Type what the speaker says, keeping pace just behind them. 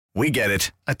We get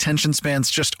it. Attention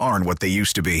spans just aren't what they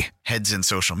used to be. Heads in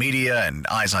social media and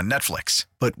eyes on Netflix.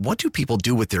 But what do people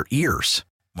do with their ears?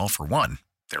 Well, for one,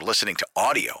 they're listening to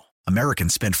audio.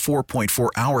 Americans spend 4.4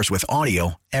 hours with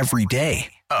audio every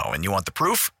day. Oh, and you want the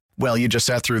proof? Well, you just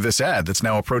sat through this ad that's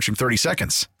now approaching 30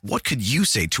 seconds. What could you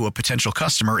say to a potential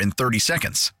customer in 30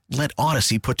 seconds? Let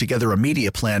Odyssey put together a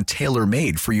media plan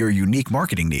tailor-made for your unique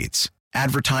marketing needs.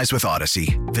 Advertise with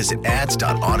Odyssey. Visit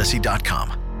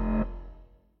ads.odyssey.com.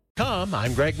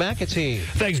 I'm Greg McAtee.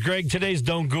 Thanks, Greg. Today's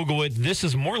Don't Google It. This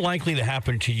is more likely to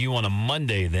happen to you on a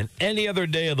Monday than any other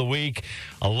day of the week.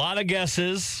 A lot of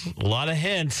guesses, a lot of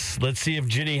hints. Let's see if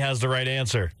Ginny has the right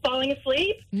answer. Falling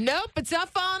asleep? Nope, it's not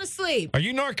falling asleep. Are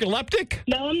you narcoleptic?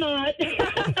 No, I'm not.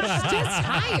 Just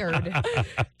tired.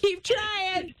 Keep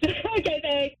trying. Okay,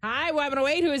 thanks. Hi,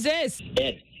 108. Who is this?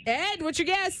 Ed, Ed, what's your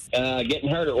guess? getting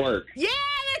hurt at work. Yeah,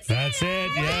 That's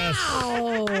it, yes.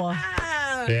 Wow.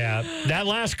 Yeah, that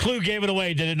last clue gave it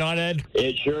away, did it not, Ed?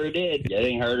 It sure did.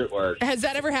 Getting hurt at work. Has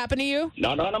that ever happened to you?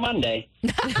 Not on a Monday.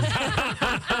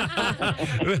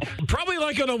 Probably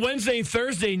like on a Wednesday,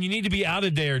 Thursday, and you need to be out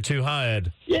a day or two, huh,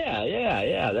 Ed?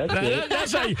 Yeah. That's it.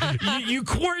 That's how you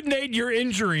coordinate your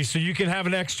injury so you can have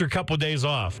an extra couple days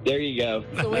off. There you go.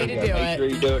 The way to do Make sure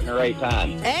it. you do it in the right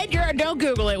time. Ed, you're a Don't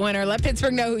Google It winner. Let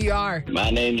Pittsburgh know who you are. My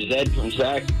name is Ed from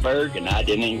Sackburg, and I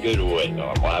didn't Google it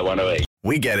on Y108.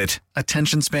 We get it.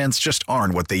 Attention spans just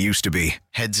aren't what they used to be.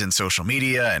 Heads in social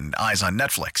media and eyes on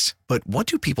Netflix. But what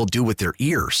do people do with their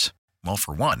ears? Well,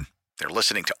 for one, they're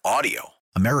listening to audio.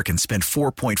 Americans spend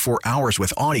 4.4 hours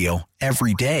with audio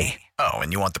every day. Oh,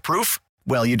 and you want the proof?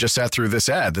 Well, you just sat through this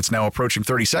ad that's now approaching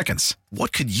 30 seconds.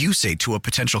 What could you say to a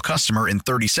potential customer in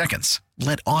 30 seconds?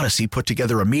 Let Odyssey put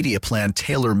together a media plan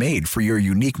tailor-made for your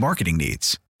unique marketing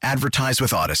needs. Advertise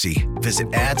with Odyssey.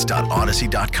 Visit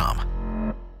ads.odyssey.com.